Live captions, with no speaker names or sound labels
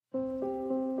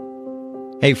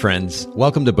Hey friends,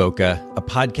 welcome to Bokeh, a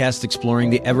podcast exploring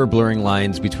the ever-blurring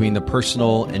lines between the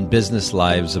personal and business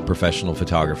lives of professional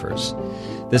photographers.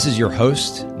 This is your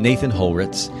host, Nathan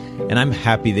Holritz, and I'm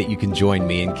happy that you can join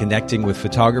me in connecting with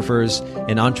photographers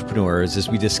and entrepreneurs as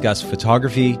we discuss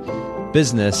photography,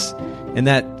 business, and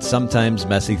that sometimes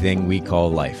messy thing we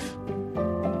call life.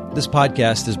 This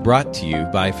podcast is brought to you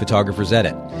by Photographers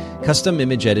Edit, custom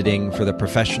image editing for the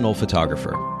professional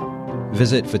photographer.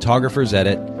 Visit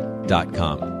photographersedit.com.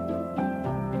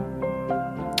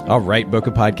 All right,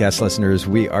 Bokeh Podcast listeners,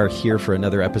 we are here for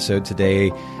another episode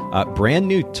today. Brand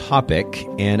new topic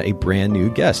and a brand new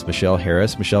guest, Michelle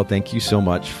Harris. Michelle, thank you so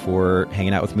much for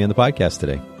hanging out with me on the podcast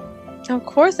today. Of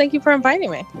course. Thank you for inviting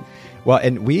me. Well,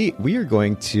 and we are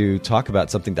going to talk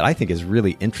about something that I think is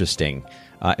really interesting.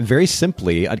 Very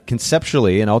simply,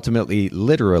 conceptually, and ultimately,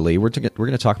 literally, we're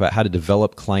going to talk about how to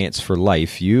develop clients for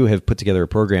life. You have put together a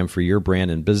program for your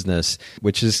brand and business,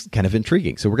 which is kind of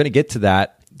intriguing. So we're going to get to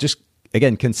that just,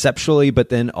 again, conceptually, but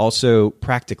then also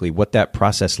practically, what that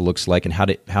process looks like and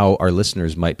how our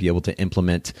listeners might be able to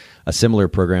implement a similar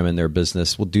program in their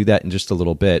business. We'll do that in just a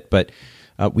little bit. But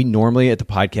we normally at the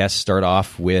podcast start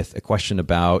off with a question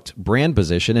about brand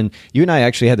position. And you and I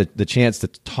actually had the chance to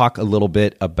talk a little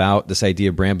bit about this idea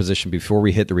of brand position before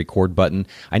we hit the record button.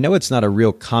 I know it's not a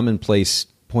real commonplace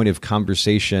point of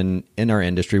conversation in our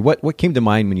industry. What came to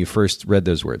mind when you first read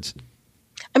those words?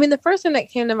 I mean, the first thing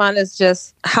that came to mind is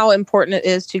just how important it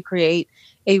is to create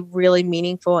a really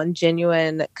meaningful and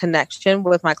genuine connection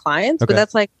with my clients. Okay. But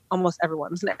that's like almost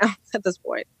everyone's now at this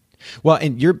point. Well,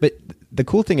 but the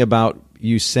cool thing about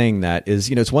you saying that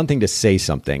is, it's one thing to say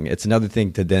something. It's another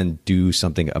thing to then do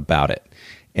something about it.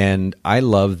 And I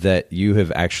love that you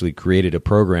have actually created a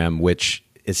program which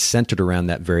is centered around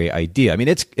that very idea. I mean,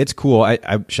 it's cool. I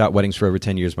shot weddings for over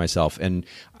 10 years myself, and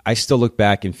I still look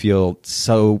back and feel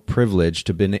so privileged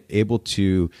to have been able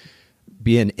to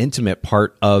be an intimate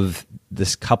part of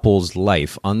this couple's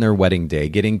life on their wedding day,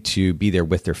 getting to be there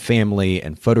with their family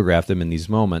and photograph them in these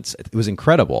moments. It was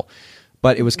incredible.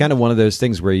 But it was kind of one of those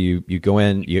things where you go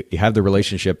in, you have the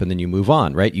relationship, and then you move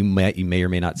on, right? You may or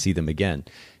may not see them again.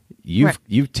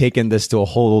 You've taken this to a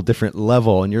whole different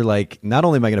level, and you're like, not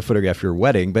only am I going to photograph your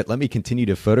wedding, but let me continue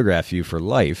to photograph you for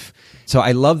life. So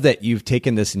I love that you've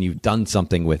taken this and you've done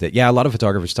something with it. Yeah, a lot of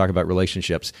photographers talk about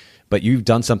relationships, but you've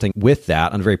done something with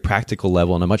that on a very practical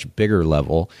level, on a much bigger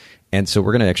level. And so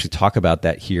we're going to actually talk about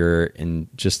that here in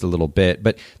just a little bit.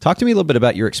 But talk to me a little bit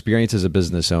about your experience as a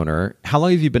business owner. How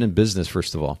long have you been in business,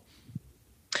 first of all?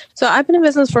 So I've been in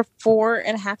business for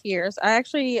 4.5 years. I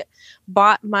actually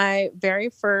bought my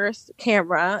very first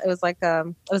camera. It was a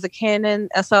Canon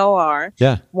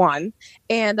SLR-1.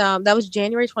 And that was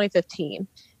January 2015.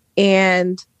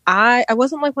 And I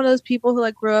wasn't like one of those people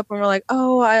who grew up and were like,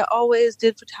 oh, I always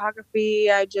did photography.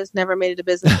 I just never made it a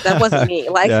business. That wasn't me.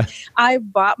 I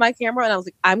bought my camera and I was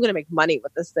like, I'm going to make money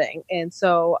with this thing. And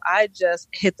so I just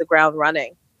hit the ground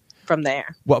running from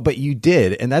there. Well, but you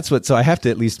did. And so I have to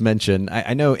at least mention,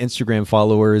 I know Instagram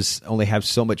followers only have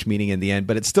so much meaning in the end,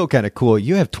 but it's still kind of cool.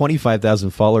 You have 25,000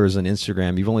 followers on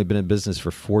Instagram. You've only been in business for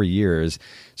 4 years.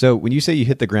 So when you say you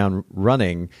hit the ground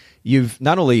running, you've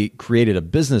not only created a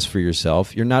business for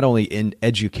yourself, you're not only in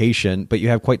education, but you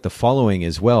have quite the following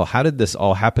as well. How did this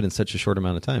all happen in such a short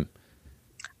amount of time?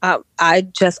 I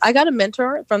got a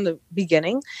mentor from the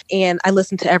beginning, and I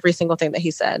listened to every single thing that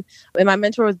he said. And my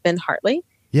mentor was Ben Hartley.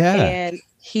 Yeah. And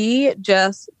he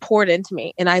just poured into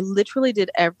me, and I literally did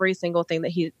every single thing that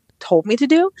he told me to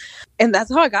do. And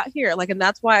that's how I got here. And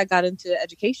that's why I got into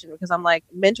education, because I'm like,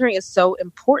 mentoring is so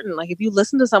important. If you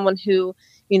listen to someone who,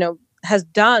 has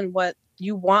done what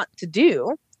you want to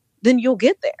do, then you'll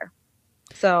get there.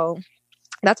 So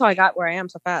that's how I got where I am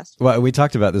so fast. Well, we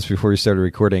talked about this before we started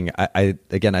recording. I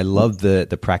love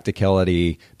the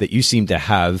practicality that you seem to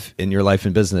have in your life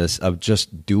and business of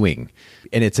just doing.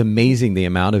 And it's amazing the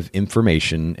amount of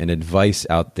information and advice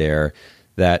out there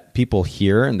that people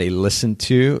hear and they listen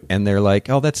to, and they're like,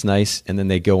 oh, that's nice. And then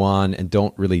they go on and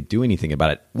don't really do anything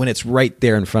about it when it's right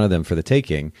there in front of them for the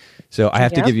taking. So I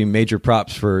have to give you major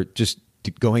props for just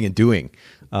going and doing.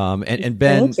 And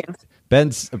Ben's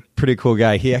a pretty cool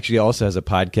guy. He actually also has a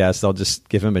podcast. I'll just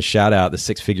give him a shout out, the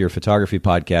Six Figure Photography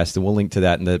Podcast, and we'll link to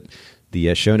that in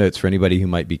the show notes for anybody who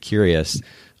might be curious.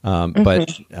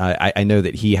 But I know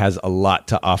that he has a lot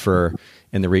to offer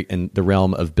in the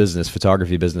realm of business,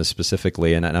 photography business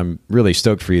specifically, and I'm really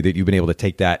stoked for you that you've been able to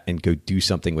take that and go do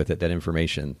something with it, that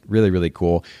information. Really, really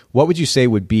cool. What would you say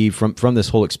would be, from this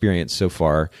whole experience so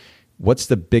far, what's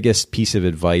the biggest piece of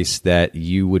advice that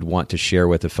you would want to share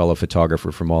with a fellow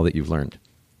photographer from all that you've learned?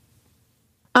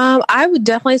 I would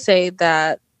definitely say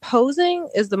that posing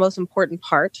is the most important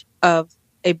part of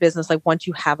a business like once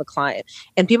you have a client.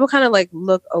 And people kind of like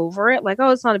look over it like,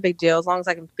 oh, it's not a big deal as long as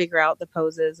I can figure out the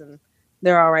poses and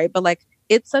they're all right. But like,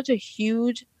 it's such a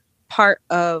huge part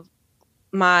of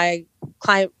my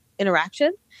client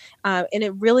interaction. And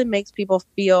it really makes people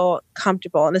feel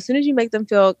comfortable. And as soon as you make them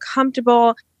feel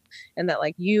comfortable and that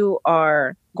like you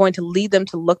are going to lead them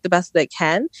to look the best they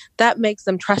can, that makes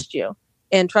them trust you.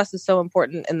 And trust is so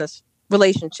important in this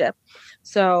relationship.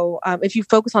 So if you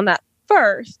focus on that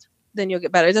first, then you'll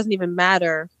get better. It doesn't even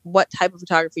matter what type of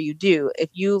photography you do. If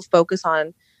you focus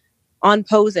on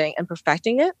posing and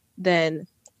perfecting it, then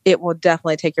it will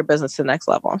definitely take your business to the next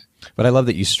level. But I love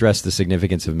that you stress the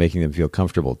significance of making them feel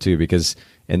comfortable too, because,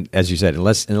 and as you said,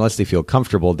 unless they feel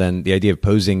comfortable, then the idea of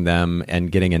posing them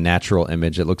and getting a natural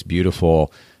image that looks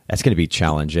beautiful, that's going to be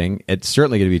challenging. It's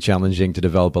certainly going to be challenging to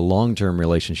develop a long-term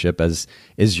relationship, as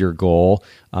is your goal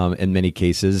in many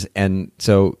cases. And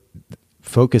so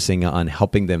focusing on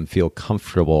helping them feel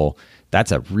comfortable,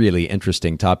 that's a really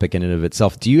interesting topic in and of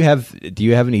itself. Do you have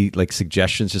any like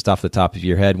suggestions just off the top of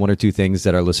your head, one or two things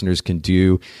that our listeners can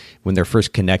do when they're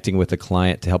first connecting with a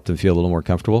client to help them feel a little more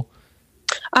comfortable?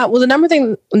 Well,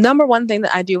 the number one thing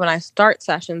that I do when I start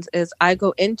sessions is I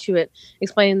go into it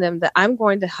explaining them that I'm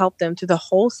going to help them through the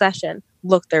whole session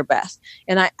look their best.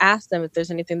 And I ask them if there's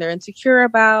anything they're insecure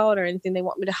about or anything they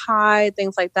want me to hide,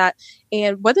 things like that.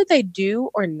 And whether they do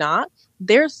or not,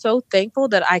 they're so thankful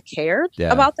that I cared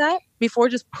about that before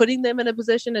just putting them in a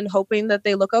position and hoping that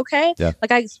they look okay. Yeah.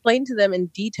 Like I explained to them in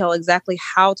detail exactly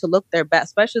how to look their best,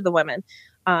 especially the women.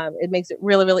 It makes it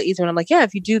really, really easy when I'm like, yeah,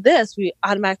 if you do this, we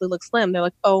automatically look slim. They're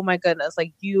like, oh my goodness,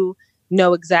 like you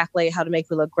know exactly how to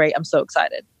make me look great. I'm so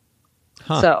excited.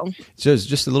 So it's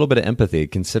just a little bit of empathy,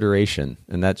 consideration,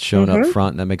 and that's shown up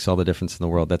front, and that makes all the difference in the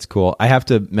world. That's cool. I have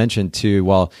to mention too,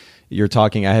 while you're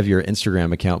talking, I have your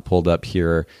Instagram account pulled up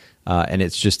here, and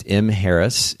it's just M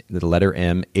Harris, the letter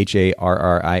M,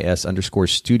 HARRIS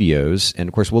 _studios. And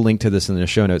of course, we'll link to this in the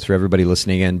show notes for everybody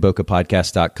listening in,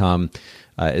 bokehpodcast.com.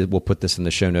 We'll put this in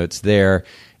the show notes there.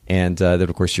 And then,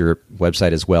 of course, your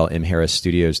website as well,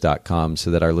 mharrisstudios.com,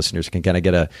 so that our listeners can kind of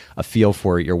get a feel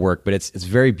for your work. But it's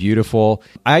very beautiful.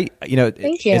 Thank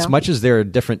you. As much as there are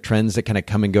different trends that kind of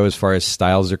come and go as far as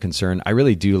styles are concerned, I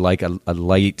really do like a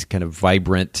light, kind of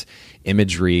vibrant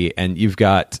imagery. And you've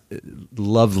got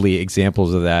lovely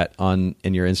examples of that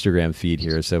in your Instagram feed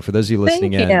here. So for those of you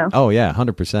listening oh yeah,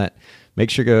 100%. Make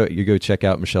sure you go check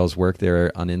out Michelle's work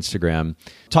there on Instagram.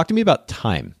 Talk to me about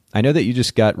time. I know that you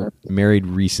just got married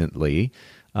recently,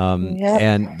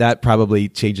 and that probably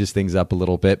changes things up a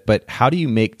little bit. But how do you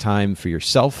make time for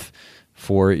yourself,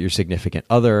 for your significant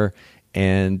other,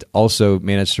 and also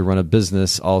manage to run a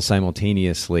business all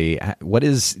simultaneously?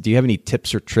 Do you have any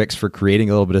tips or tricks for creating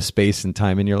a little bit of space and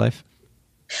time in your life?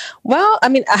 Well, I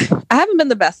mean, I haven't been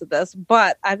the best at this,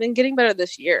 but I've been getting better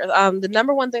this year. The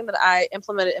number one thing that I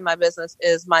implemented in my business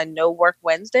is my no work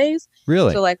Wednesdays.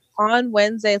 Really? So like on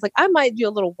Wednesdays, like I might do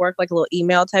a little work, like a little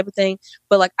email type of thing,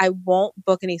 but like I won't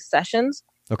book any sessions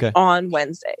on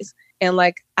Wednesdays. And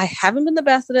like, I haven't been the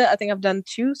best at it. I think I've done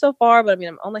 2 so far, but I mean,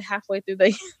 I'm only halfway through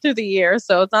the year.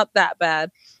 So it's not that bad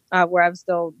where I've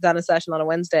still done a session on a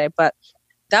Wednesday, but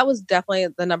that was definitely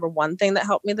the number one thing that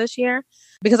helped me this year,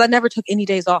 because I never took any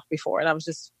days off before, and I was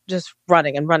just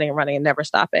running and running and running and never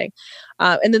stopping.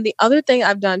 And then the other thing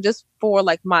I've done just for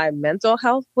like my mental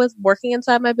health with working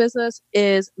inside my business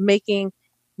is making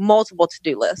multiple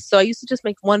to-do lists. So I used to just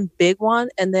make one big one,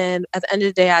 and then at the end of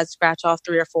the day, I'd scratch off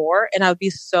 3 or 4, and I would be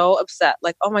so upset.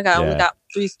 Like, oh my God, I only got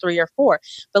these 3 or 4.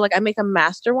 But like I make a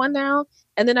master one now,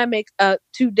 and then I make a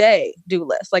 2-day do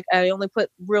list. Like I only put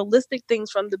realistic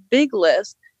things from the big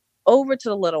list over to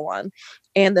the little one.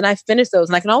 And then I finish those,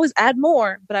 and I can always add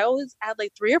more, but I always add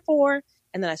like 3 or 4,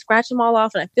 and then I scratch them all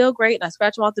off and I feel great. And I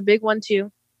scratch them off the big one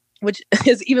too, which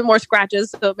is even more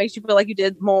scratches. So it makes you feel like you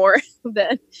did more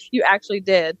than you actually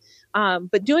did.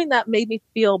 But doing that made me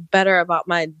feel better about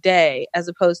my day, as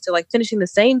opposed to like finishing the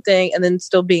same thing and then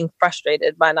still being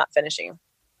frustrated by not finishing.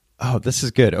 Oh, this is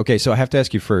good. Okay, so I have to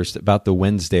ask you first about the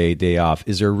Wednesday day off.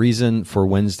 Is there a reason for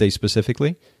Wednesday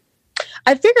specifically?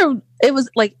 I figured it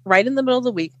was like right in the middle of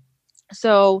the week.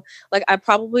 So like I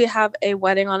probably have a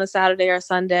wedding on a Saturday or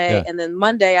Sunday. And then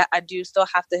Monday, I do still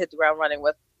have to hit the ground running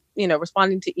with,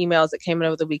 responding to emails that came in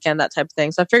over the weekend, that type of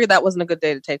thing. So I figured that wasn't a good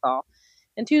day to take off.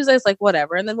 And Tuesday's like,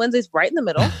 whatever. And then Wednesday's right in the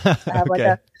middle. I have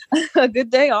like a good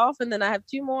day off, and then I have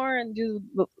 2 more and do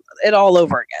it all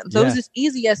over again. So it was just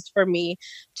easiest for me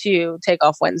to take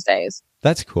off Wednesdays.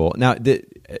 That's cool. Now,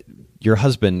 your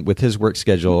husband, with his work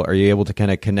schedule, are you able to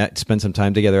kind of spend some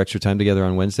time together, extra time together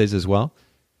on Wednesdays as well?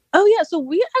 Oh, yeah. So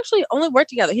we actually only work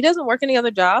together. He doesn't work any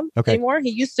other job anymore. He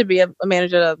used to be a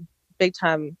manager at a big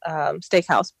time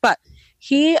steakhouse, but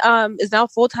he is now a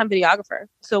full-time videographer.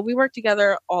 So we work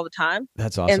together all the time.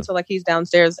 That's awesome. And so like he's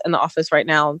downstairs in the office right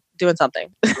now doing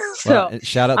something. So well,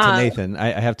 shout out to Nathan.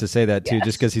 I have to say that too,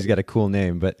 just because he's got a cool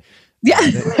name, but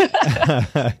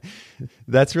yeah.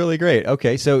 That's really great.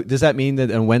 Okay. So does that mean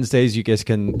that on Wednesdays you guys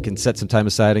can set some time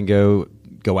aside and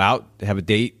go out, have a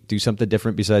date, do something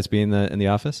different besides being in the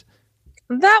office?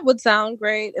 That would sound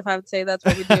great if I would say that's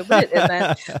what we do, but it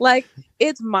isn't. Like,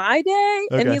 it's my day.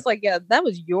 Okay. And he's like, yeah, that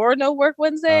was your no work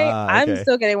Wednesday. Okay. I'm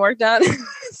still getting work done.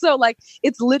 So like,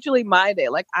 it's literally my day.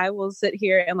 Like I will sit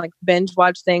here and like binge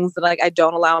watch things that like I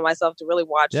don't allow myself to really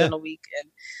watch in a week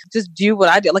and just do what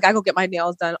I do. Like I go get my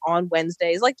nails done on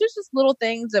Wednesdays. Like there's just little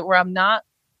things that where I'm not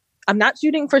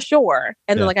shooting for sure.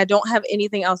 And then like, I don't have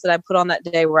anything else that I put on that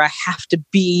day where I have to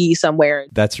be somewhere.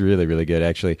 That's really, really good.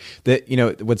 Actually,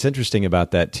 what's interesting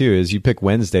about that too, is you pick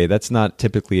Wednesday. That's not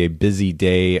typically a busy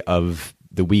day of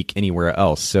the week anywhere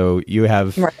else. So you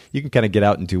can kind of get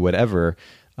out and do whatever.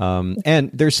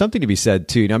 And there's something to be said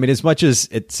too. I mean, as much as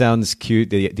it sounds cute,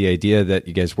 the idea that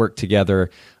you guys work together,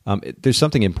 there's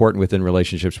something important within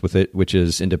relationships with it, which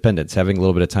is independence, having a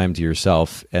little bit of time to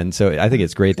yourself. And so I think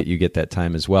it's great that you get that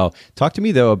time as well. Talk to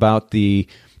me though about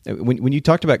when you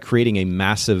talked about creating a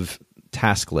massive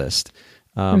task list,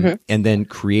 and then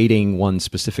creating one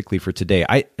specifically for today.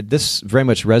 This very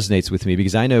much resonates with me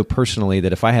because I know personally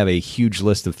that if I have a huge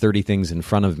list of 30 things in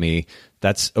front of me,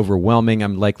 that's overwhelming.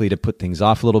 I'm likely to put things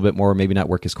off a little bit more, maybe not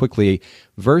work as quickly,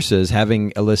 versus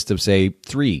having a list of, say,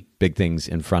 3 big things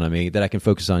in front of me that I can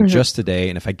focus on just today.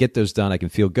 And if I get those done, I can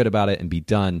feel good about it and be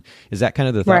done. Is that kind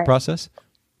of the thought process?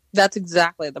 That's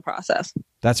exactly the process.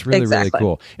 That's really, really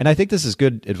cool. And I think this is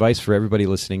good advice for everybody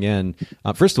listening in.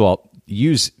 First of all,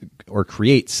 use or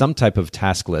create some type of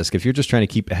task list. If you're just trying to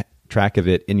keep track of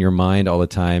it in your mind all the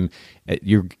time,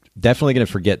 you're definitely going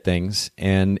to forget things.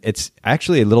 And it's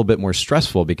actually a little bit more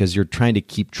stressful because you're trying to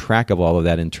keep track of all of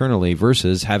that internally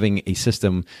versus having a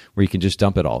system where you can just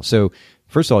dump it all. So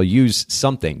first of all, use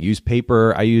something. Use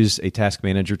paper. I use a task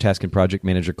and project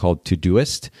manager called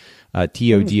Todoist.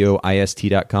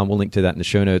 Todoist.com. We'll link to that in the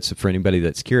show notes for anybody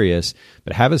that's curious,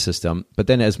 but have a system. But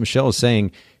then as Michelle is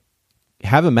saying,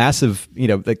 have a massive,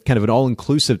 kind of an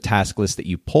all-inclusive task list that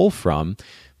you pull from,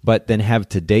 but then have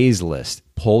today's list.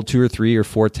 Pull 2 or 3 or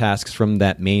 4 tasks from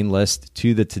that main list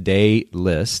to the today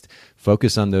list.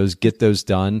 Focus on those, get those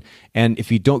done. And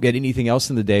if you don't get anything else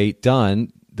in the day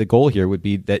done, the goal here would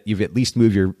be that you've at least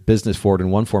moved your business forward in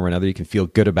one form or another. You can feel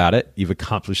good about it. You've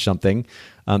accomplished something.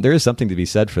 There is something to be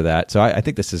said for that. So I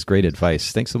think this is great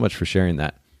advice. Thanks so much for sharing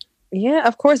that. Yeah,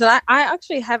 of course. And I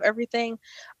actually have everything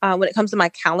when it comes to my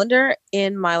calendar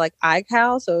in my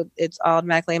iCal. So it's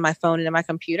automatically in my phone and in my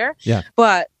computer. Yeah.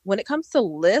 But when it comes to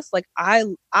lists,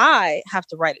 I have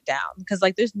to write it down because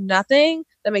there's nothing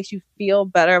that makes you feel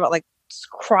better about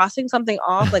crossing something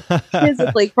off,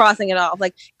 physically crossing it off.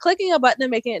 Clicking a button and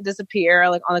making it disappear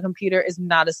on the computer is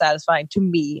not as satisfying to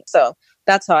me. So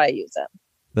that's how I use it.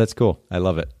 That's cool. I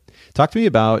love it. Talk to me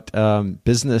about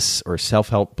business or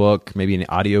self-help book, maybe an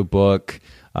audio book.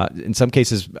 In some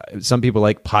cases, some people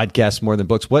like podcasts more than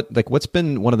books. What's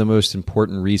been one of the most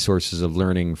important resources of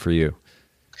learning for you?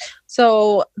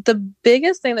 So the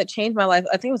biggest thing that changed my life,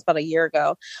 I think it was about a year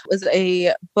ago, was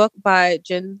a book by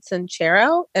Jen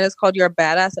Sincero, and it's called You're a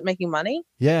Badass at Making Money.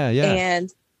 Yeah. And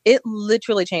it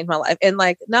literally changed my life. And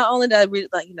not only did I read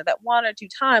it that 1 or 2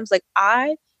 times,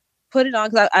 I put it on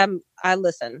because I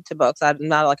listen to books. I'm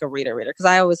not a reader because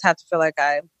I always have to feel like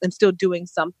I am still doing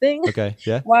something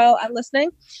while I'm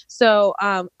listening. So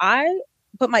I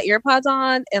put my earpods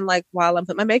on and while I'm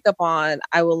putting my makeup on,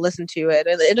 I will listen to it.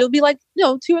 And it'll be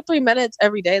 2 or 3 minutes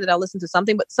every day that I'll listen to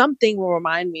something, but something will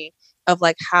remind me of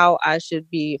how I should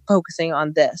be focusing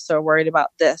on this or worried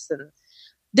about this and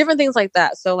different things like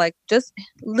that. So just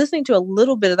listening to a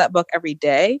little bit of that book every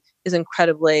day is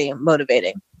incredibly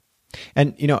motivating.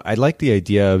 And, I like the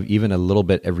idea of even a little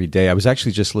bit every day. I was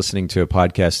actually just listening to a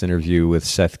podcast interview with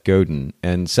Seth Godin,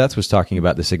 and Seth was talking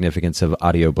about the significance of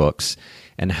audiobooks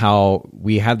and how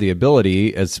we have the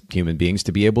ability as human beings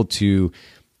to be able to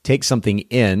take something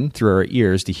in through our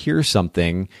ears, to hear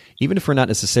something, even if we're not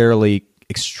necessarily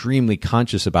extremely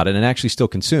conscious about it, and actually still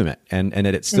consume it, and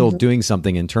that it's still doing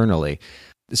something internally.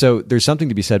 So there's something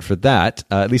to be said for that,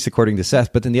 at least according to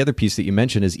Seth. But then the other piece that you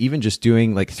mentioned is even just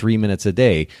doing 3 minutes a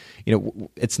day.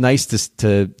 It's nice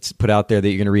to put out there that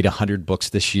you're going to read 100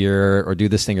 books this year or do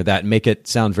this thing or that and make it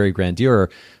sound very grandeur.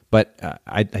 But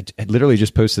I literally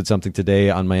just posted something today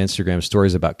on my Instagram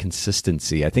stories about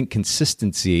consistency. I think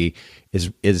consistency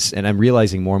is, and I'm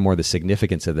realizing more and more the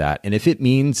significance of that. And if it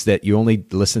means that you only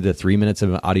listen to 3 minutes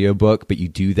of an audiobook, but you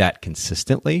do that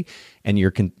consistently and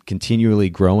you're continually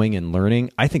growing and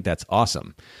learning, I think that's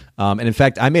awesome. And in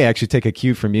fact, I may actually take a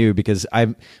cue from you because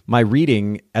my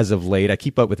reading as of late, I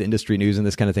keep up with industry news and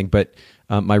this kind of thing, but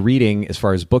my reading as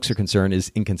far as books are concerned is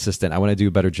inconsistent. I want to do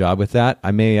a better job with that.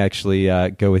 I may actually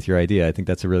go with your idea. I think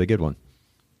that's a really good one.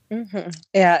 Mm-hmm.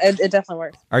 Yeah, it definitely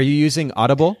works. Are you using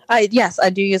Audible? Yes, I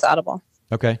do use Audible.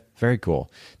 Okay, very cool.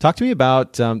 Talk to me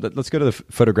about, let's go to the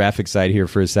photographic side here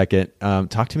for a second.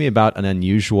 Talk to me about an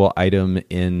unusual item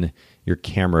in your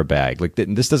camera bag. Like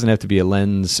this doesn't have to be a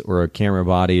lens or a camera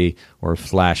body or a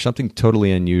flash, something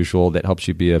totally unusual that helps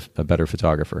you be a better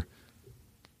photographer.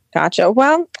 Gotcha.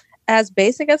 Well, as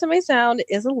basic as it may sound,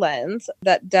 is a lens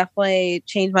that definitely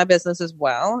changed my business as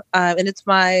well. And it's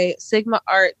my Sigma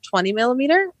Art 20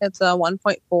 millimeter. It's a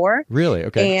 1.4. Really?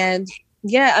 Okay. And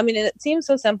yeah, I mean, it seems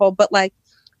so simple, but like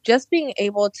just being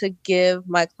able to give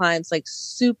my clients like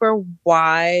super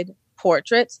wide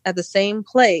portraits at the same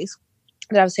place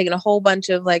that I was taking a whole bunch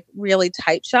of like really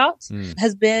tight shots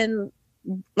has been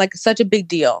like such a big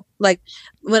deal. Like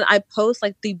when I post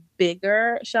like the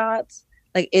bigger shots,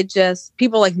 like it just,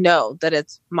 people like know that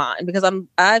it's mine because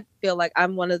I feel like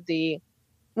I'm one of the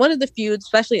few,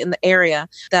 especially in the area,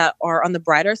 that are on the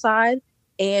brighter side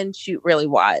and shoot really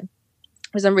wide.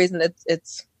 For some reason,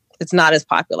 it's not as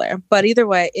popular. But either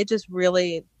way, it just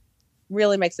really,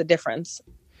 really makes a difference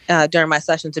during my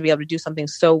session to be able to do something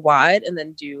so wide and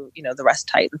then do, the rest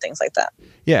tight and things like that.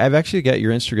 Yeah, I've actually got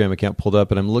your Instagram account pulled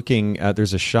up and I'm looking at,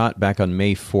 there's a shot back on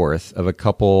May 4th of a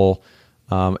couple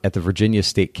at the Virginia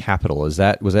State Capitol. Was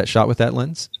that shot with that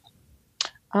lens?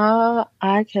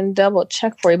 I can double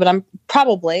check for you, but I'm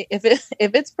probably, if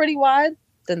it's pretty wide,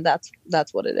 then that's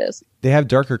what it is. They have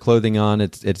darker clothing on.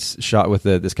 It's shot with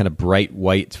this kind of bright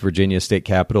white Virginia State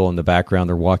Capitol in the background.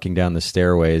 They're walking down the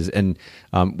stairways, and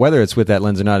whether it's with that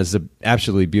lens or not, is an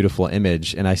absolutely beautiful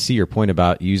image. And I see your point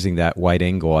about using that wide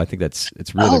angle. I think it's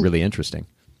really really interesting.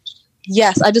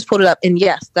 Yes, I just pulled it up, and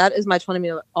yes, that is my 20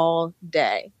 millimeter all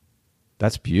day.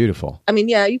 That's beautiful. I mean,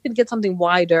 yeah, you could get something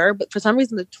wider, but for some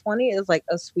reason, the 20 is like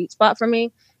a sweet spot for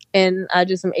me. And I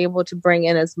just am able to bring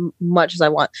in as much as I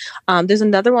want. There's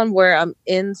another one where I'm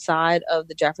inside of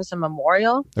the Jefferson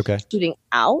Memorial, shooting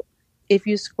out. If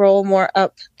you scroll more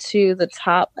up to the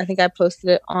top, I think I posted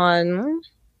it on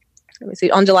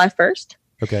July 1st.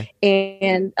 Okay.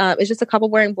 And it's just a couple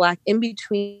wearing black in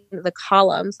between the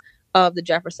columns of the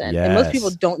Jefferson. Yes. And most people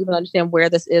don't even understand where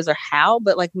this is or how,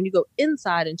 but like when you go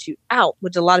inside and shoot out,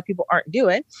 which a lot of people aren't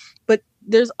doing, but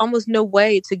there's almost no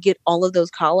way to get all of those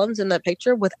columns in the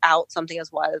picture without something as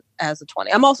wide as a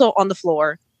 20. I'm also on the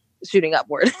floor shooting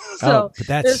upward. So but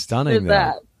that's stunning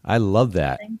though. I love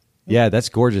that. Yeah, that's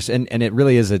gorgeous. And it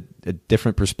really is a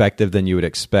different perspective than you would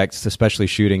expect, especially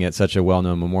shooting at such a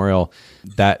well-known memorial,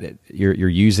 that you're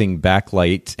using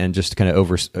backlight and just kind of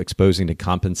overexposing to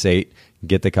compensate,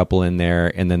 get the couple in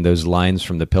there, and then those lines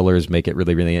from the pillars make it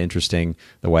really, really interesting.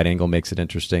 The wide angle makes it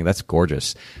interesting. That's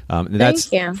gorgeous. And that's,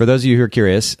 for those of you who are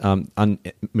curious, on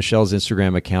Michelle's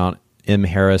Instagram account,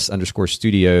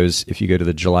 mharris_studios, if you go to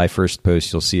the July 1st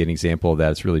post, you'll see an example of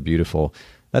that. It's really beautiful.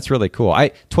 That's really cool.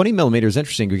 20 millimeter is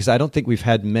interesting because I don't think we've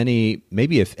had many,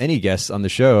 maybe if any guests on the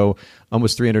show,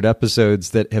 almost 300 episodes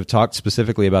that have talked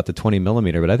specifically about the 20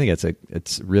 millimeter, but I think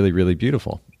it's really, really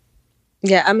beautiful.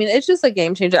 Yeah, I mean, it's just a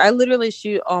game changer. I literally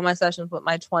shoot all my sessions with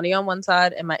my 20 on one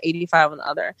side and my 85 on the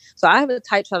other. So I have a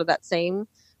tight shot of that same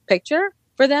picture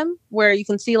for them where you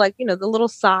can see like, the little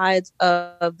sides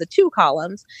of the two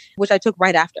columns, which I took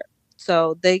right after.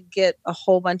 So they get a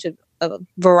whole bunch of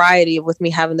variety with me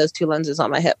having those two lenses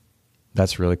on my hip.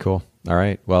 That's really cool. All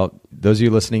right. Well, those of you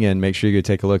listening in, make sure you go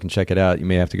take a look and check it out. You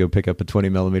may have to go pick up a 20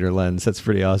 millimeter lens. That's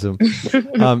pretty awesome.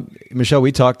 Michelle,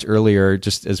 we talked earlier,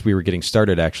 just as we were getting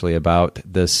started actually, about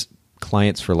this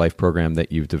Clients for Life program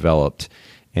that you've developed.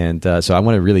 And so I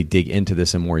want to really dig into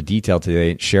this in more detail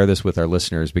today and share this with our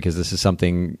listeners because this is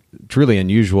something truly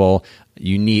unusual,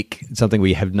 unique, something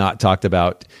we have not talked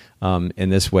about in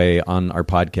this way on our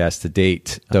podcast to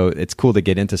date. So it's cool to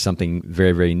get into something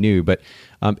very, very new. But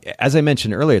as I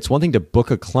mentioned earlier, it's one thing to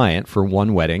book a client for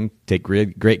one wedding, take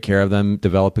great care of them,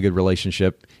 develop a good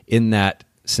relationship in that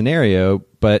scenario,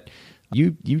 but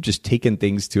you've just taken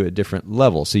things to a different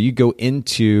level. So you go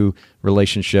into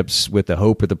relationships with the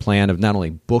hope or the plan of not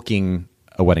only booking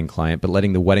a wedding client, but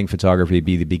letting the wedding photography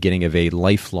be the beginning of a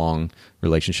lifelong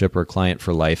relationship or a client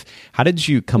for life. How did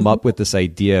you come up with this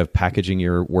idea of packaging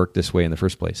your work this way in the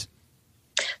first place?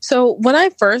 So when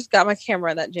I first got my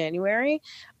camera that January,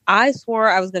 I swore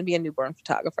I was going to be a newborn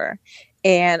photographer.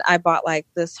 And I bought like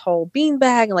this whole bean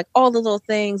bag and like all the little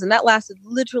things. And that lasted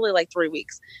literally like 3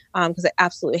 weeks because I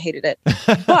absolutely hated it.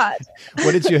 But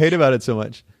what did you hate about it so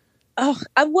much?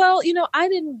 Well, I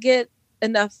didn't get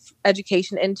enough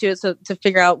education into it to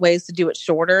figure out ways to do it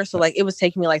shorter. So like it was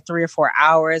taking me like 3 or 4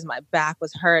 hours. My back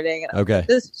was hurting. And I was like,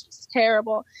 this is just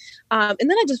terrible. And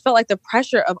then I just felt like the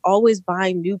pressure of always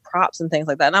buying new props and things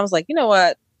like that. And I was like, you know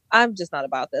what? I'm just not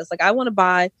about this. Like I want to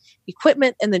buy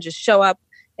equipment and then just show up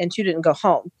and shoot it and go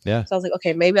home. Yeah. So I was like,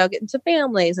 okay, maybe I'll get into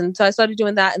families. And so I started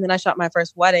doing that. And then I shot my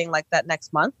first wedding like that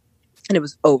next month and it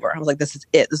was over. I was like, this is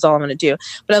it. This is all I'm going to do.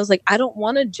 But I was like, I don't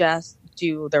want to just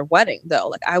do their wedding though.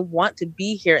 Like I want to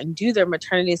be here and do their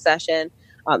maternity session.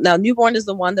 Now newborn is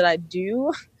the one that I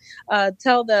do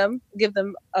tell them, give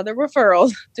them other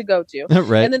referrals to go to.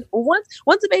 Right. And then once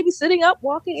the baby's sitting up,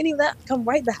 walking, any of that, come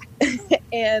right back.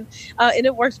 and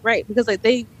it works great because like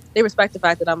they respect the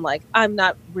fact that I'm like, I'm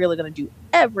not really going to do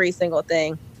every single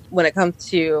thing when it comes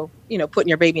to, putting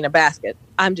your baby in a basket.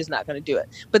 I'm just not going to do it.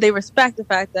 But they respect the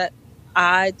fact that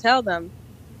I tell them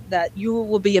that you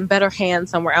will be in better hands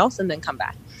somewhere else and then come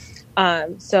back.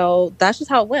 So that's just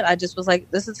how it went. I just was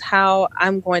like, this is how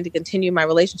I'm going to continue my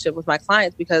relationship with my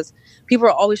clients because people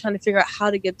are always trying to figure out how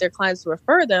to get their clients to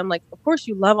refer them. Like, of course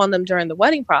you love on them during the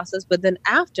wedding process, but then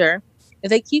after, if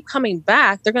they keep coming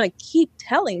back, they're going to keep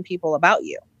telling people about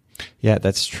you. Yeah,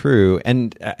 that's true.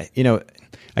 And,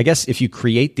 I guess if you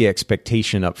create the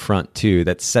expectation up front too,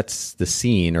 that sets the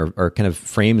scene or kind of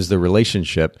frames the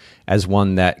relationship as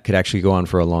one that could actually go on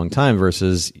for a long time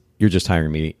versus you're just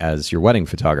hiring me as your wedding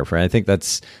photographer. And I think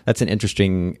that's an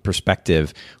interesting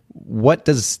perspective. What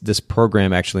does this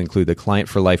program actually include? The Client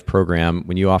for Life program,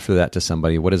 when you offer that to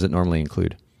somebody, what does it normally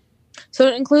include? So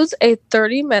it includes a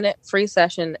 30-minute free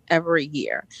session every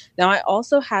year. Now, I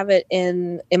also have it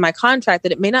in my contract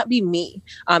that it may not be me.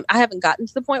 I haven't gotten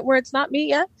to the point where it's not me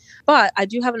yet, but I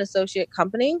do have an associate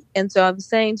company. And so I'm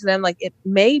saying to them, like, it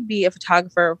may be a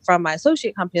photographer from my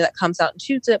associate company that comes out and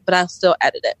shoots it, but I'll still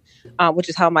edit it, which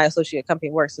is how my associate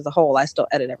company works as a whole. I still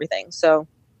edit everything. So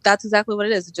that's exactly what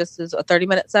it is. It just is a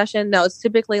 30-minute session. Now, it's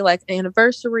typically like an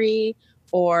anniversary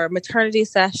or maternity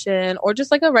session, or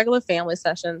just like a regular family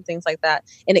session, things like that.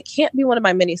 And it can't be one of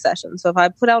my mini sessions. So if I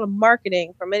put out a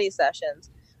marketing for mini sessions,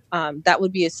 that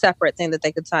would be a separate thing that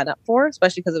they could sign up for,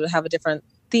 especially because it would have a different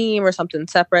theme or something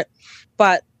separate.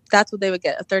 But that's what they would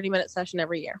get, a 30-minute session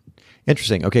every year.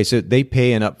 Interesting. Okay, so they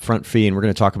pay an upfront fee, and we're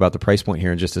going to talk about the price point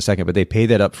here in just a second, but they pay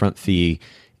that upfront fee,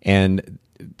 and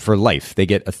for life, they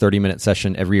get a 30-minute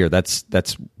session every year. That's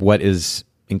what is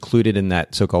included in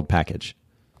that so-called package.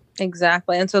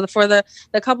 Exactly. And so for the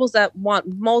couples that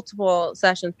want multiple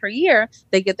sessions per year,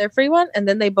 they get their free one and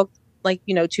then they book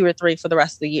 2 or 3 for the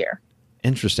rest of the year.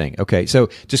 Interesting. Okay. So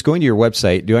just going to your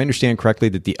website, do I understand correctly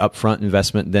that the upfront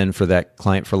investment then for that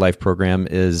Client for Life program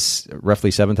is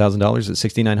roughly $7,000? Is it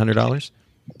 $6,900?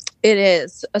 It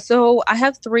is. So I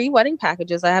have 3 wedding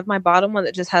packages. I have my bottom one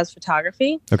that just has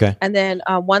photography. Okay. And then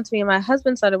once me and my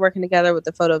husband started working together with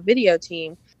the photo video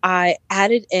team, I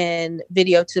added in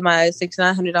video to my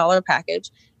 $6,900 package.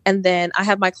 And then I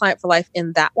have my Client for Life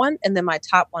in that one. And then my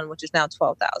top one, which is now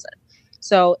 $12,000.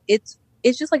 So it's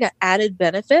just like an added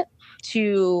benefit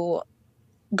to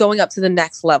going up to the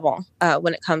next level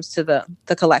when it comes to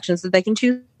the collections that they can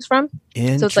choose from.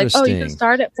 So it's like, oh, you can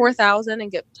start at $4,000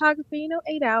 and get photography,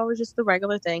 8 hours, just the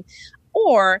regular thing.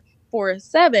 Or for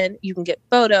 $7,000, you can get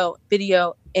photo,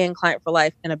 video, and Client for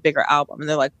Life and a bigger album. And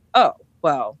they're like, oh,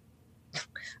 well,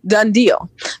 done deal.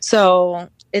 So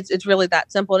it's really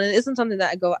that simple. And it isn't something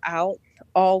that I go out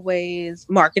always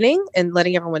marketing and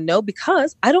letting everyone know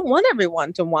because I don't want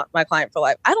everyone to want my Client for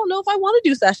Life. I don't know if I want to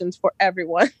do sessions for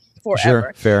everyone forever.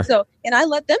 Sure, fair. So, and I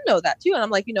let them know that too. And I'm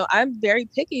like, I'm very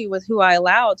picky with who I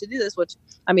allow to do this, which,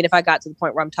 I mean, if I got to the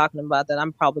point where I'm talking about that,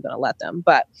 I'm probably going to let them.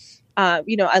 But, I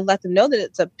let them know that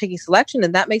it's a picky selection,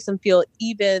 and that makes them feel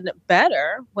even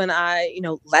better when I,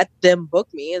 let them book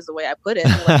me, is the way I put it.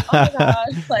 Like, oh my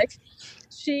gosh, like,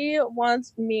 she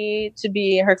wants me to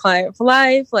be her Client for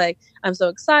Life. Like, I'm so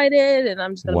excited, and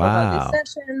I'm just going to book all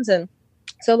these sessions. And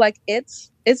so, like, it's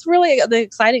really the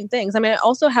exciting things. I mean, I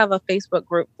also have a Facebook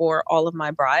group for all of my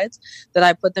brides that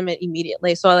I put them in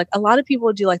immediately. So, like, a lot of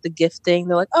people do like the gift thing.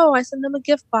 They're like, oh, I send them a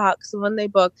gift box when they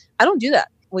book. I don't do that.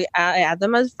 I add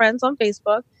them as friends on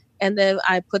Facebook, and then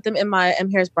I put them in my M.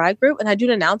 Harris Bride group, and I do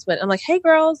an announcement. I'm like, hey,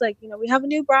 girls, like, we have a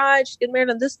new bride. She's getting married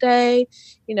on this day.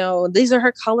 These are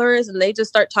her colors. And they just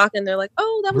start talking. They're like,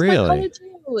 oh, that was my color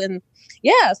too. And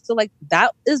yeah, so like,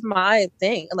 that is my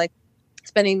thing. Like,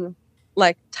 spending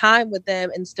like time with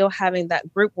them and still having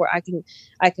that group where I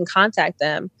can contact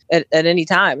them at any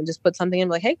time and just put something in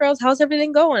like, hey girls, how's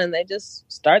everything going? And they just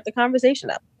start the conversation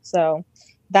up. So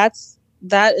that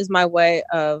is my way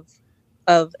of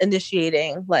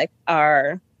initiating like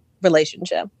our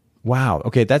relationship. Wow.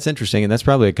 Okay. That's interesting. And that's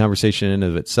probably a conversation in and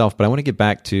of itself, but I want to get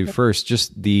back to first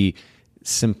just the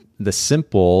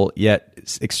simple yet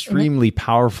extremely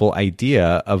powerful idea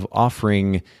of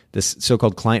offering this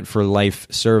so-called client for life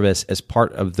service as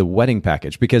part of the wedding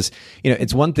package. Because,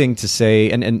 it's one thing to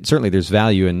say, and certainly there's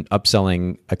value in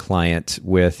upselling a client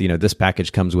with, this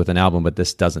package comes with an album, but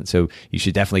this doesn't. So you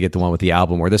should definitely get the one with the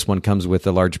album, or this one comes with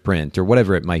a large print, or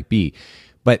whatever it might be.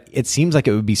 But it seems like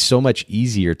it would be so much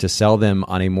easier to sell them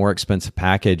on a more expensive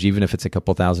package, even if it's a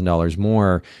couple $1,000s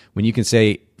more, when you can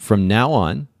say, from now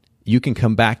on, you can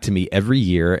come back to me every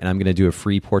year and I'm going to do a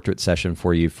free portrait session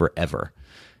for you forever.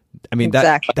 I mean,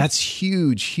 exactly. That's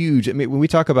huge, huge. I mean, when we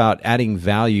talk about adding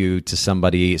value to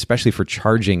somebody, especially for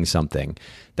charging something,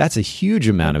 that's a huge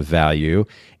amount of value.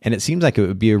 And it seems like it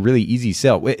would be a really easy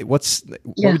sell. What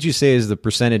would you say is the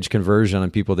percentage conversion on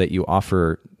people that you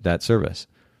offer that service?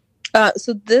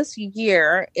 So this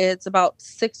year, it's about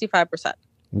 65%.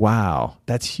 Wow,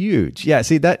 that's huge. Yeah,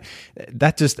 see that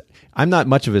just, I'm not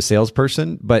much of a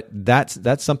salesperson, but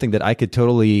that's something that I could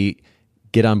totally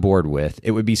get on board with.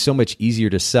 It would be so much easier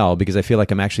to sell because I feel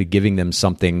like I'm actually giving them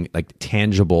something like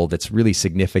tangible that's really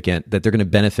significant that they're going to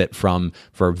benefit from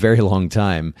for a very long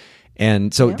time.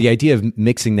 And so the idea of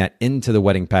mixing that into the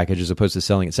wedding package as opposed to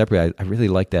selling it separately, I really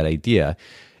like that idea.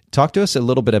 Talk to us a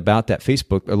little bit more about that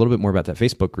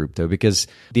Facebook group, though, because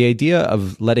the idea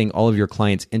of letting all of your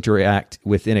clients interact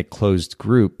within a closed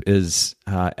group is,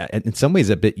 in some ways,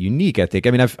 a bit unique, I think.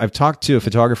 I mean, I've talked to a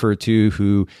photographer or two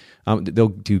who they'll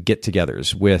do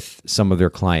get-togethers with some of their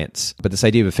clients, but this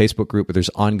idea of a Facebook group where there's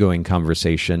ongoing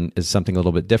conversation is something a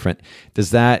little bit different.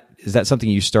 Is that something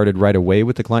you started right away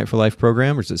with the Client for Life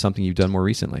program, or is it something you've done more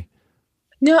recently?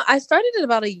 No, I started it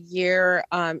about a year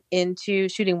into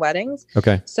shooting weddings.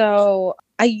 Okay. So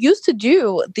I used to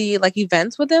do the like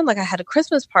events with them. Like I had a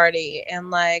Christmas party and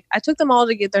like I took them all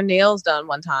to get their nails done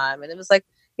one time. And it was like,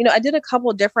 I did a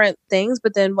couple different things.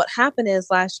 But then what happened is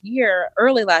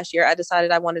early last year, I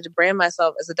decided I wanted to brand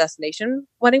myself as a destination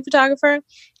wedding photographer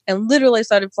and literally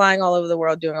started flying all over the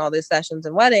world doing all these sessions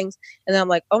and weddings. And then I'm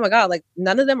like, oh my God, like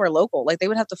none of them are local. Like they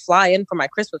would have to fly in for my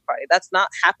Christmas party. That's not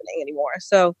happening anymore.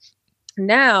 So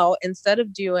now, instead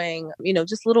of doing,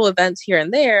 just little events here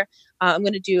and there, I'm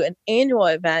going to do an annual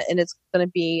event and it's going to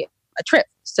be a trip.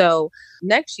 So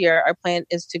next year, our plan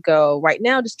is to go right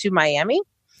now just to Miami.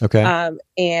 Okay.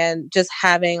 And just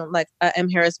having like a M.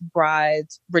 Harris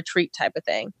Brides retreat type of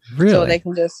thing. Really? So they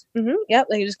can just, they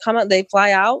can just come out, they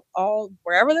fly out all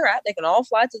wherever they're at. They can all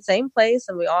fly to the same place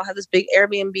and we all have this big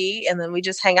Airbnb and then we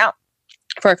just hang out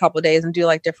for a couple of days and do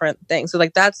like different things. So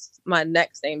like that's my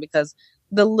next thing because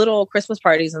the little Christmas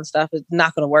parties and stuff is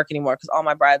not going to work anymore because all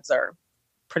my brides are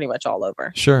pretty much all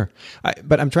over. Sure.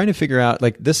 But I'm trying to figure out,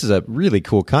 like, this is a really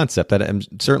cool concept that I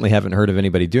certainly haven't heard of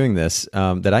anybody doing this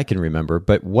that I can remember.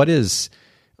 But what is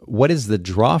the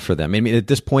draw for them? I mean, at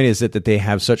this point, is it that they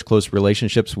have such close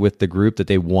relationships with the group that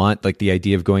they want, like the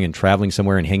idea of going and traveling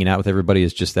somewhere and hanging out with everybody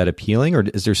is just that appealing? Or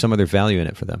is there some other value in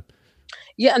it for them?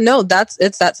 Yeah, no,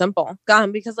 it's that simple.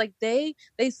 Because like they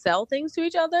sell things to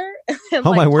each other and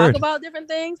my word. Talk about different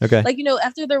things. Okay. Like,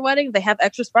 after their wedding, they have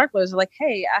extra sparklers. They're like,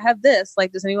 hey, I have this.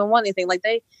 Like, does anyone want anything? Like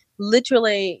they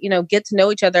literally, get to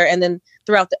know each other. And then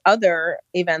throughout the other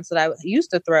events that I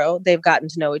used to throw, they've gotten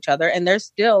to know each other. And they're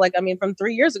still like, from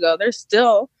 3 years ago, they're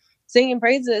still singing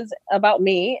praises about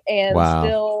me and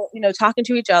still, talking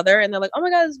to each other. And they're like, oh my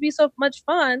God, this would be so much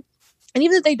fun. And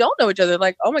even if they don't know each other,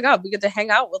 like, oh my God, we get to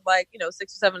hang out with 6 or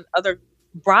 7 other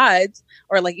brides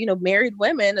or married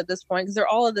women at this point because they're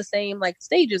all at the same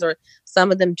stages, or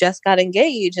some of them just got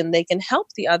engaged and they can help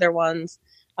the other ones,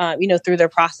 through their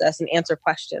process and answer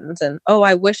questions. And, oh,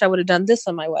 I wish I would have done this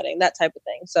on my wedding, that type of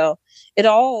thing. So it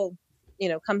all,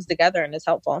 comes together and is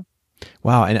helpful.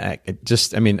 Wow. And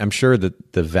I'm sure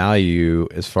that the value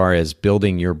as far as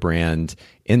building your brand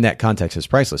in that context is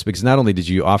priceless, because not only did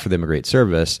you offer them a great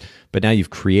service, but now you've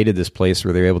created this place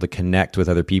where they're able to connect with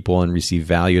other people and receive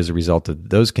value as a result of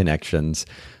those connections.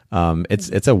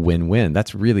 It's a win-win.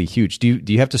 That's really huge. Do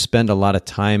you have to spend a lot of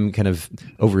time kind of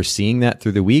overseeing that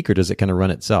through the week, or does it kind of run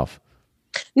itself?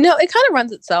 No, it kind of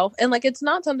runs itself. And it's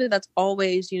not something that's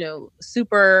always,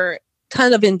 super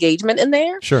ton of engagement in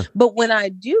there. Sure. But when I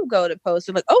do go to post,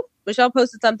 I'm like, oh, Michelle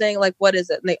posted something, what is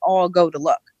it? And they all go to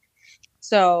look.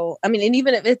 So, and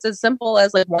even if it's as simple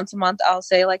as once a month, I'll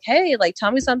say hey,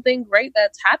 tell me something great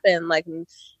that's happened.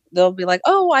 they'll be like,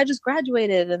 oh, I just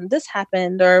graduated and this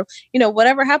happened, or, you know,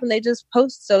 whatever happened, they just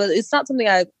post. So it's not something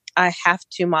I have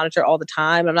to monitor all the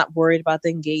time. I'm not worried about the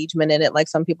engagement in it like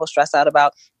some people stress out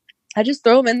about. I just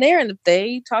throw them in there, and if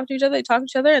they talk to each other, they talk to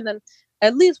each other, and then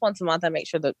at least once a month I make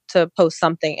sure to post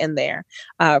something in there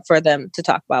for them to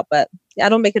talk about. But I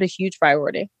don't make it a huge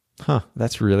priority. Huh,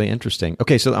 that's really interesting.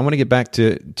 Okay, so I want to get back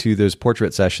to those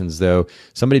portrait sessions though.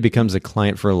 Somebody becomes a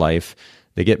client for life,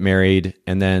 they get married,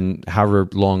 and then however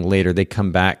long later they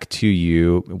come back to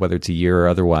you, whether it's a year or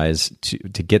otherwise, to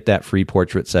get that free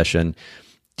portrait session.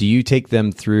 Do you take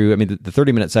them through, I mean, the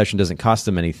 30-minute session doesn't cost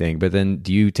them anything, but then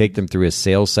do you take them through a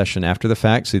sales session after the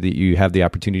fact so that you have the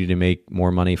opportunity to make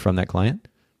more money from that client?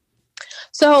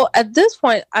 So at this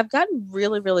point, I've gotten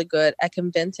really, really good at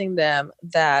convincing them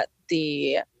that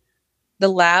the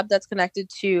lab that's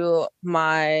connected to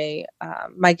my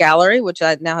my gallery, which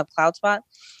I now have CloudSpot,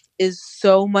 is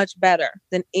so much better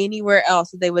than anywhere else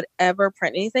that they would ever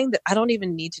print anything, that I don't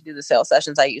even need to do the sales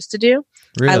sessions I used to do.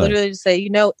 Really? I literally just say,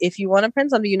 you know, if you want to print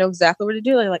something, you know exactly what to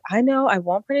do. Like, I know I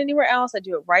won't print anywhere else. I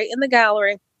do it right in the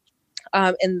gallery.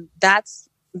 And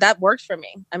that works for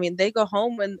me. I mean, they go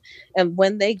home and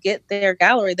when they get their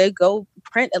gallery, they go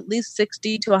print at least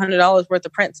 $60 to $100 worth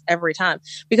of prints every time,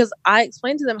 because I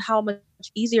explain to them how much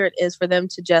easier it is for them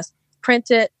to just print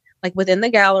it like within the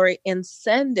gallery and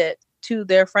send it to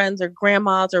their friends or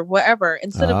grandmas or whatever,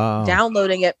 instead of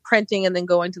downloading it, printing, and then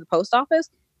going to the post office.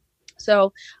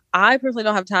 So I personally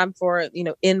don't have time for, you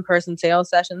know, in-person sales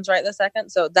sessions right this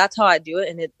second. So that's how I do it.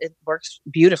 And it works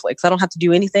beautifully because I don't have to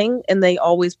do anything, and they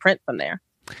always print from there.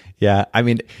 Yeah. I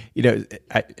mean, you know,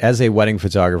 as a wedding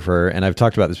photographer, and I've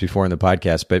talked about this before in the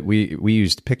podcast, but we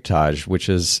used Pictage, which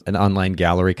is an online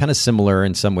gallery, kind of similar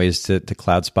in some ways to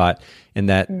CloudSpot, in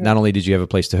that not only did you have a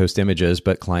place to host images,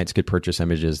 but clients could purchase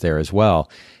images there as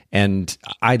well. And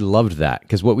I loved that,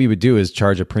 because what we would do is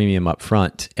charge a premium up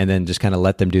front and then just kind of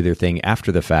let them do their thing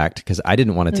after the fact, because I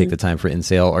didn't want to take the time for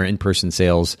in-sale or in-person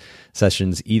sales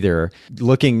sessions either.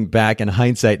 Looking back in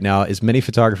hindsight now, as many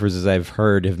photographers as I've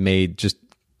heard have made just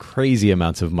crazy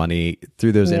amounts of money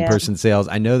through those in-person sales.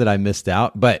 I know that I missed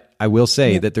out, but I will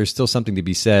say that there's still something to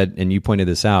be said, and you pointed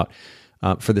this out,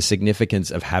 for the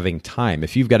significance of having time.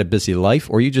 If you've got a busy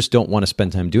life, or you just don't want to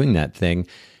spend time doing that thing,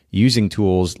 using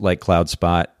tools like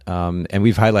CloudSpot, and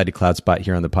we've highlighted CloudSpot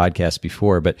here on the podcast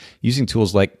before, but using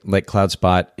tools like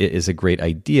CloudSpot is a great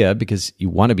idea, because you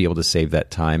want to be able to save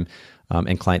that time.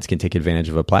 And clients can take advantage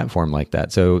of a platform like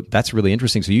that. So that's really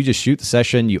interesting. So you just shoot the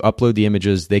session, you upload the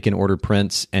images, they can order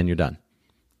prints, and you're done.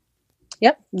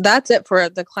 Yep. That's it for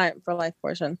the client for life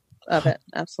portion of it.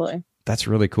 Absolutely. That's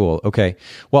really cool. Okay.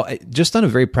 Well, just on a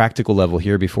very practical level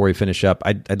here, before we finish up,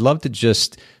 I'd love to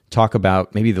just talk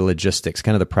about maybe the logistics,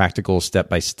 kind of the practical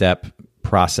step-by-step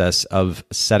process of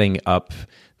setting up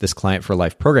this client for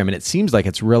life program. And it seems like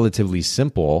it's relatively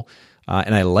simple.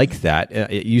 And I like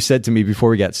that. You said to me before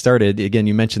we got started, again,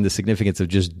 you mentioned the significance of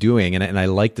just doing, and I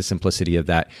like the simplicity of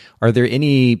that. Are there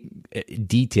any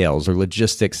details or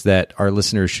logistics that our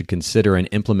listeners should consider in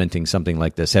implementing something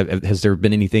like this? Has there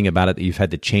been anything about it that you've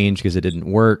had to change because it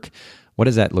didn't work? What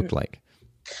does that look like?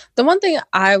 The one thing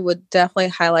I would definitely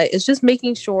highlight is just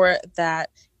making sure that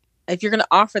if you're going to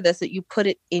offer this, that you put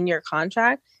it in your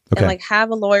contract, and like have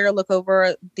a lawyer look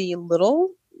over the little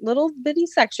bitty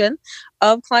section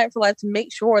of Client for Life to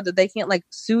make sure that they can't like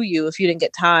sue you if you didn't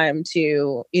get time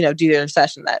to, you know, do your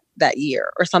session that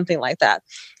year or something like that.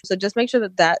 So just make sure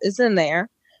that is in there.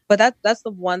 But that's the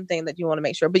one thing that you want to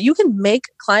make sure. But you can make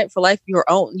Client for Life your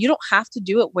own. You don't have to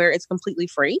do it where it's completely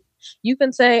free. You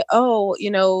can say, oh,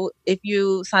 you know, if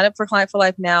you sign up for Client for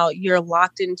Life now, you're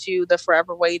locked into the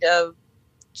forever wait of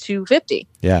 $250.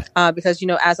 Yeah. Because, you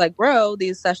know, as I grow,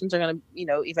 these sessions are going to, you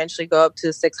know, eventually go up to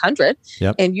 $600.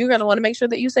 Yep. And you're going to want to make sure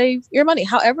that you save your money.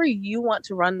 However you want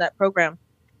to run that program,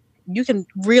 you can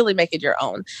really make it your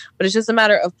own. But it's just a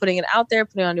matter of putting it out there,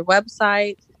 putting it on your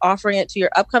website, offering it to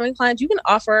your upcoming clients. You can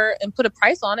offer and put a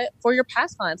price on it for your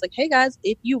past clients. Like, hey guys,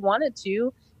 if you wanted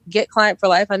to get Client for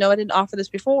Life, I know I didn't offer this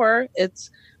before.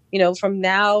 It's, you know, from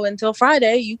now until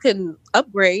Friday, you can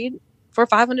upgrade for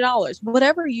 $500.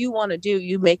 Whatever you want to do,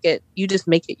 you just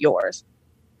make it yours.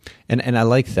 And I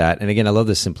like that. And again, I love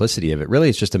the simplicity of it. Really,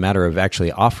 it's just a matter of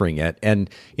actually offering it. And,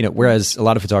 you know, whereas a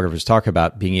lot of photographers talk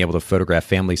about being able to photograph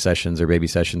family sessions or baby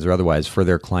sessions or otherwise for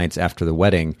their clients after the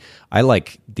wedding, I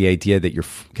like the idea that you're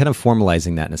kind of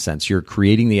formalizing that in a sense. You're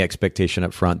creating the expectation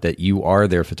up front that you are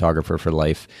their photographer for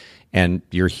life. And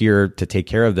you're here to take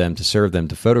care of them, to serve them,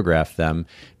 to photograph them.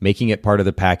 Making it part of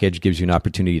the package gives you an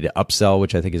opportunity to upsell,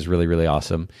 which I think is really, really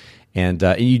awesome. And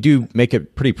you do make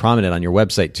it pretty prominent on your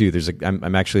website too.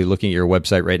 I'm actually looking at your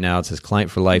website right now. It says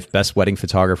Client for Life, best wedding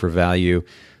photographer value.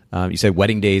 You said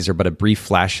wedding days are but a brief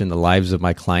flash in the lives of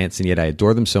my clients, and yet I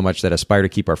adore them so much that I aspire to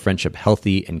keep our friendship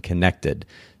healthy and connected.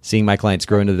 Seeing my clients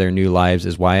grow into their new lives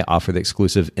is why I offer the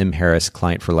exclusive M. Harris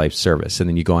Client for Life service. And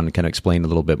then you go on and kind of explain a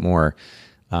little bit more.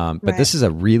 But this is a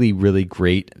really, really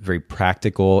great, very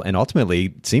practical, and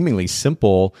ultimately seemingly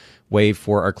simple way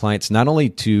for our clients not only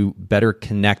to better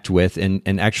connect with and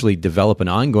actually develop an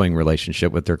ongoing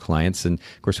relationship with their clients. And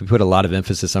of course, we put a lot of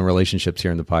emphasis on relationships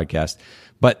here in the podcast,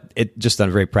 but it just on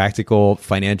a very practical,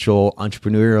 financial,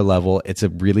 entrepreneurial level, it's a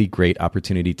really great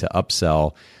opportunity to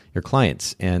upsell your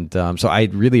clients. And so I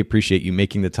really appreciate you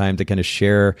making the time to kind of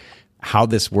share how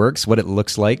this works, what it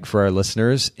looks like for our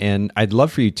listeners. And I'd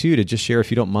love for you too to just share,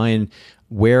 if you don't mind,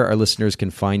 where our listeners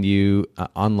can find you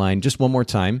online just one more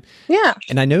time. Yeah.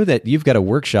 And I know that you've got a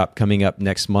workshop coming up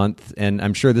next month, and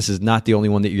I'm sure this is not the only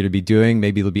one that you're going to be doing.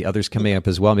 Maybe there'll be others coming up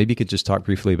as well. Maybe you could just talk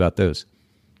briefly about those.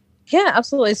 Yeah,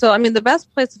 absolutely. So, I mean, the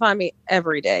best place to find me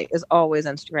every day is always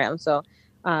Instagram. So,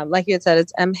 like you had said,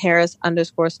 it's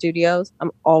mharris_studios.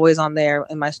 I'm always on there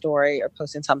in my story or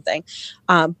posting something.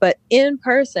 But in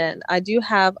person, I do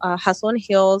have a Hustle and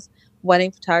Heels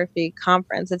Wedding Photography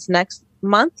Conference. It's next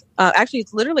month. Actually,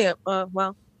 it's literally,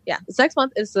 it's next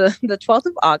month. It's the 12th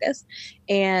of August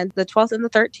and the 12th and the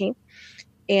 13th.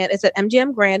 And it's at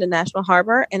MGM Grand in National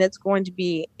Harbor. And it's going to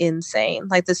be insane.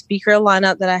 Like the speaker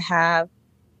lineup that I have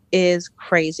is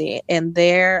crazy. And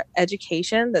their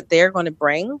education that they're going to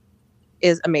bring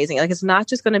is amazing. Like, it's not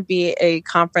just going to be a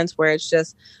conference where it's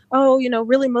just,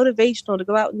 really motivational to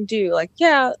go out and do. Like,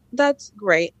 yeah, that's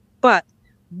great. But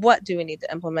what do we need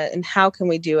to implement and how can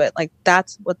we do it? Like,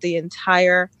 that's what the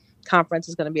entire conference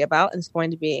is going to be about. And it's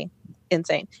going to be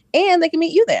insane. And they can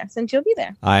meet you there since you'll be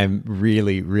there. I'm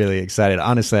really, really excited.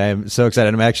 Honestly, I'm so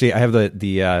excited. I have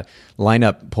the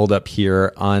lineup pulled up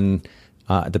here on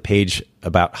the page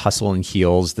about Hustle and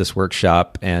Heels, this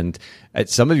workshop. And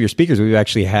some of your speakers we've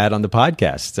actually had on the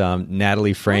podcast,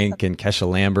 Natalie Frank and Kesha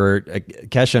Lambert.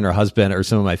 Kesha and her husband are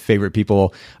some of my favorite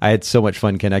people. I had so much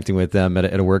fun connecting with them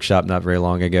at a workshop not very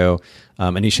long ago.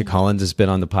 Anisha Collins has been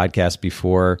on the podcast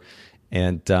before.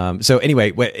 And so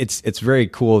anyway, it's very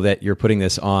cool that you're putting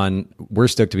this on. We're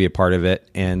stoked to be a part of it,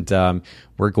 and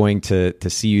we're going to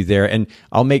see you there. And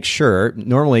I'll make sure.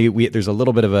 Normally, there's a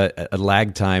little bit of a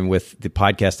lag time with the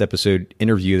podcast episode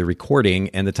interview, the recording,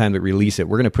 and the time that we release it.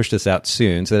 We're going to push this out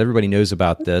soon so that everybody knows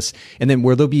about this. And then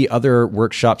will there be other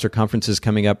workshops or conferences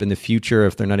coming up in the future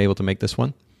if they're not able to make this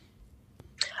one?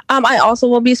 I also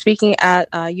will be speaking at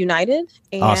United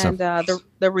and awesome.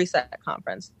 the Reset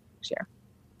conference this year.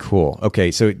 Cool.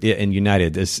 Okay. So and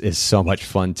United is so much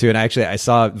fun too. And actually I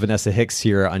saw Vanessa Hicks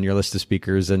here on your list of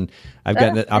speakers, and I've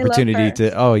gotten the opportunity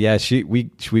to,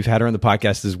 we've had her on the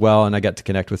podcast as well. And I got to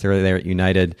connect with her there at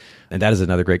United. And that is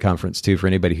another great conference too, for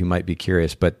anybody who might be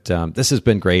curious, but this has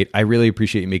been great. I really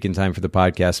appreciate you making time for the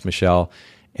podcast, Michelle.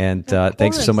 And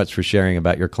thanks so much for sharing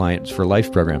about your Clients for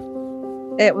Life program.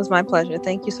 It was my pleasure.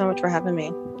 Thank you so much for having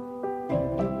me.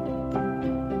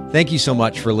 Thank you so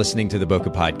much for listening to the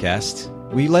Bokeh Podcast.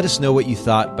 Will you let us know what you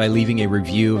thought by leaving a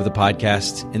review of the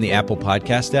podcast in the Apple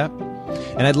Podcast app?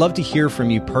 And I'd love to hear from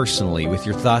you personally with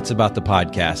your thoughts about the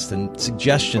podcast and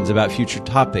suggestions about future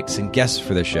topics and guests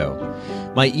for the show.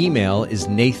 My email is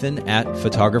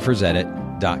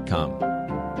nathan@photographersedit.com.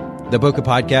 The Bokeh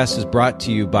Podcast is brought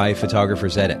to you by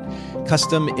Photographers Edit,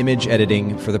 custom image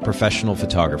editing for the professional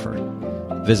photographer.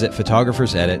 Visit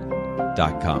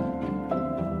photographersedit.com.